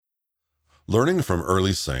Learning from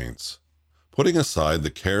Early Saints, Putting Aside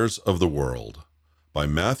the Cares of the World by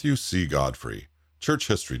Matthew C. Godfrey, Church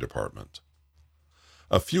History Department.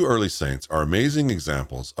 A few early saints are amazing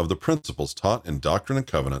examples of the principles taught in Doctrine and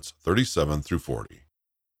Covenants 37 through 40.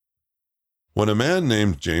 When a man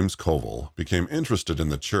named James Covell became interested in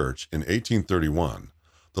the church in 1831,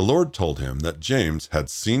 the Lord told him that James had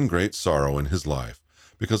seen great sorrow in his life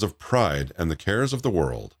because of pride and the cares of the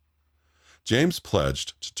world. James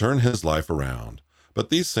pledged to turn his life around, but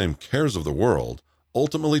these same cares of the world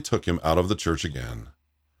ultimately took him out of the church again.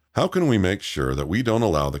 How can we make sure that we don't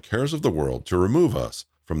allow the cares of the world to remove us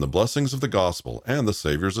from the blessings of the gospel and the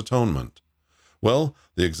Savior's atonement? Well,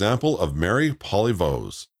 the example of Mary Polly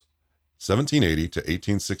Vose, 1780 to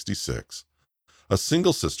 1866, a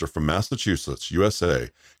single sister from Massachusetts, USA,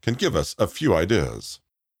 can give us a few ideas.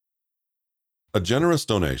 A generous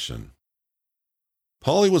donation.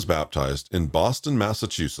 Polly was baptized in Boston,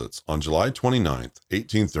 Massachusetts on July 29,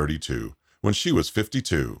 1832, when she was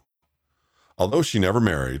 52. Although she never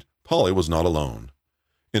married, Polly was not alone.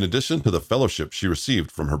 In addition to the fellowship she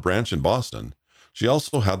received from her branch in Boston, she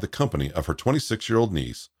also had the company of her 26-year-old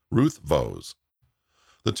niece, Ruth Vose.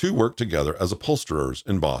 The two worked together as upholsterers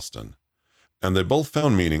in Boston, and they both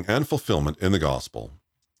found meaning and fulfillment in the gospel.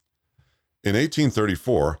 In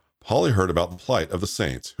 1834, Polly heard about the plight of the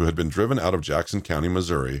saints who had been driven out of Jackson County,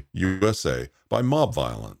 Missouri, USA, by mob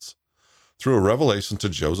violence. Through a revelation to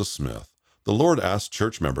Joseph Smith, the Lord asked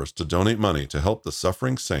church members to donate money to help the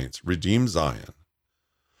suffering saints redeem Zion.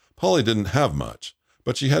 Polly didn't have much,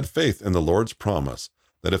 but she had faith in the Lord's promise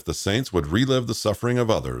that if the saints would relive the suffering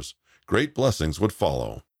of others, great blessings would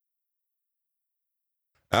follow.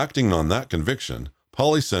 Acting on that conviction,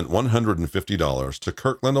 Polly sent $150 to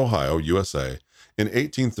Kirtland, Ohio, USA, in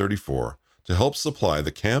 1834 to help supply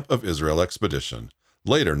the Camp of Israel expedition,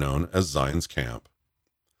 later known as Zion's Camp.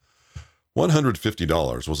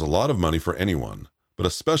 $150 was a lot of money for anyone, but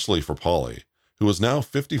especially for Polly, who was now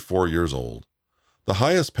 54 years old. The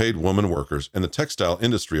highest paid woman workers in the textile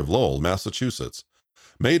industry of Lowell, Massachusetts,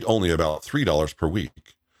 made only about $3 per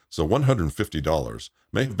week, so $150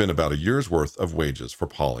 may have been about a year's worth of wages for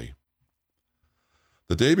Polly.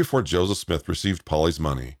 The day before Joseph Smith received Polly's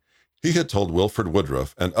money, he had told Wilford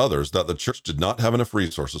Woodruff and others that the church did not have enough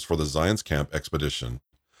resources for the Zion's Camp expedition.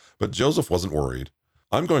 But Joseph wasn't worried.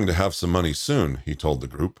 "I'm going to have some money soon," he told the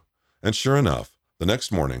group. And sure enough, the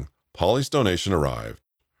next morning, Polly's donation arrived.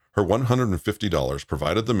 Her $150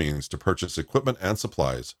 provided the means to purchase equipment and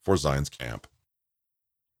supplies for Zion's Camp.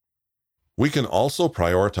 We can also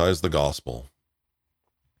prioritize the gospel.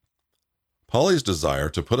 Polly's desire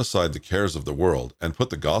to put aside the cares of the world and put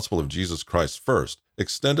the gospel of Jesus Christ first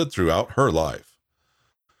extended throughout her life.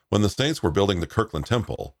 When the saints were building the Kirtland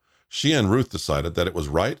Temple, she and Ruth decided that it was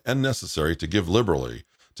right and necessary to give liberally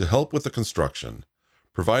to help with the construction.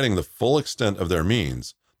 Providing the full extent of their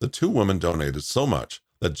means, the two women donated so much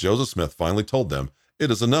that Joseph Smith finally told them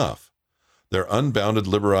it is enough. Their unbounded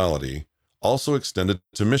liberality also extended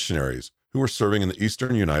to missionaries who were serving in the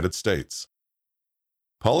eastern United States.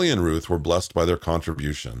 Polly and Ruth were blessed by their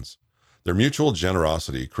contributions. Their mutual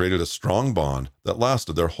generosity created a strong bond that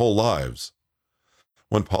lasted their whole lives.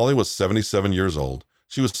 When Polly was 77 years old,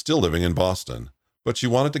 she was still living in Boston, but she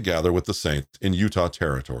wanted to gather with the saints in Utah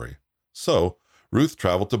Territory. So, Ruth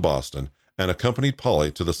traveled to Boston and accompanied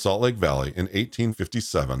Polly to the Salt Lake Valley in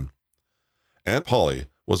 1857. Aunt Polly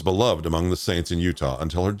was beloved among the saints in Utah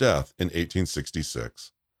until her death in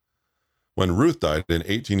 1866. When Ruth died in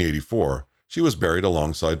 1884, she was buried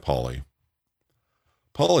alongside Polly.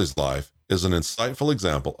 Polly's life is an insightful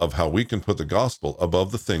example of how we can put the gospel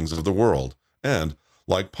above the things of the world, and,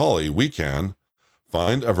 like Polly, we can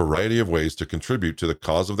find a variety of ways to contribute to the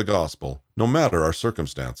cause of the gospel, no matter our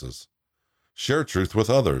circumstances. Share truth with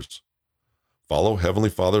others. Follow Heavenly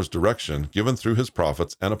Father's direction given through His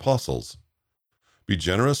prophets and apostles. Be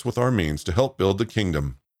generous with our means to help build the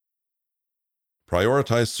kingdom.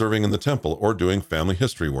 Prioritize serving in the temple or doing family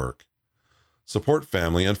history work. Support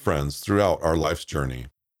family and friends throughout our life's journey.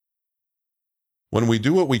 When we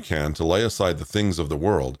do what we can to lay aside the things of the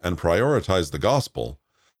world and prioritize the gospel,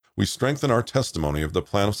 we strengthen our testimony of the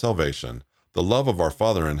plan of salvation, the love of our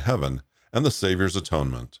Father in heaven, and the Savior's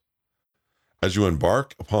atonement. As you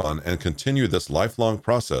embark upon and continue this lifelong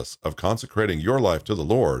process of consecrating your life to the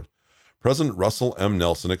Lord, President Russell M.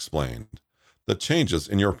 Nelson explained, the changes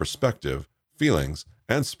in your perspective, feelings,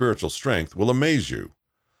 and spiritual strength will amaze you.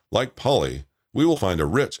 Like Polly, we will find a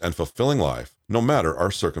rich and fulfilling life, no matter our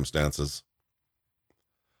circumstances.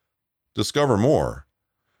 Discover more.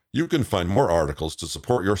 You can find more articles to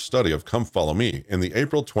support your study of Come Follow Me in the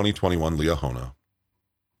April 2021 Liahona.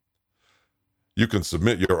 You can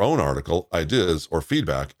submit your own article, ideas, or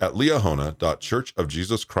feedback at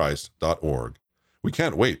liahona.churchofjesuschrist.org. We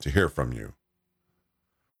can't wait to hear from you.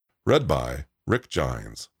 Read by Rick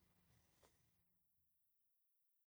Gines.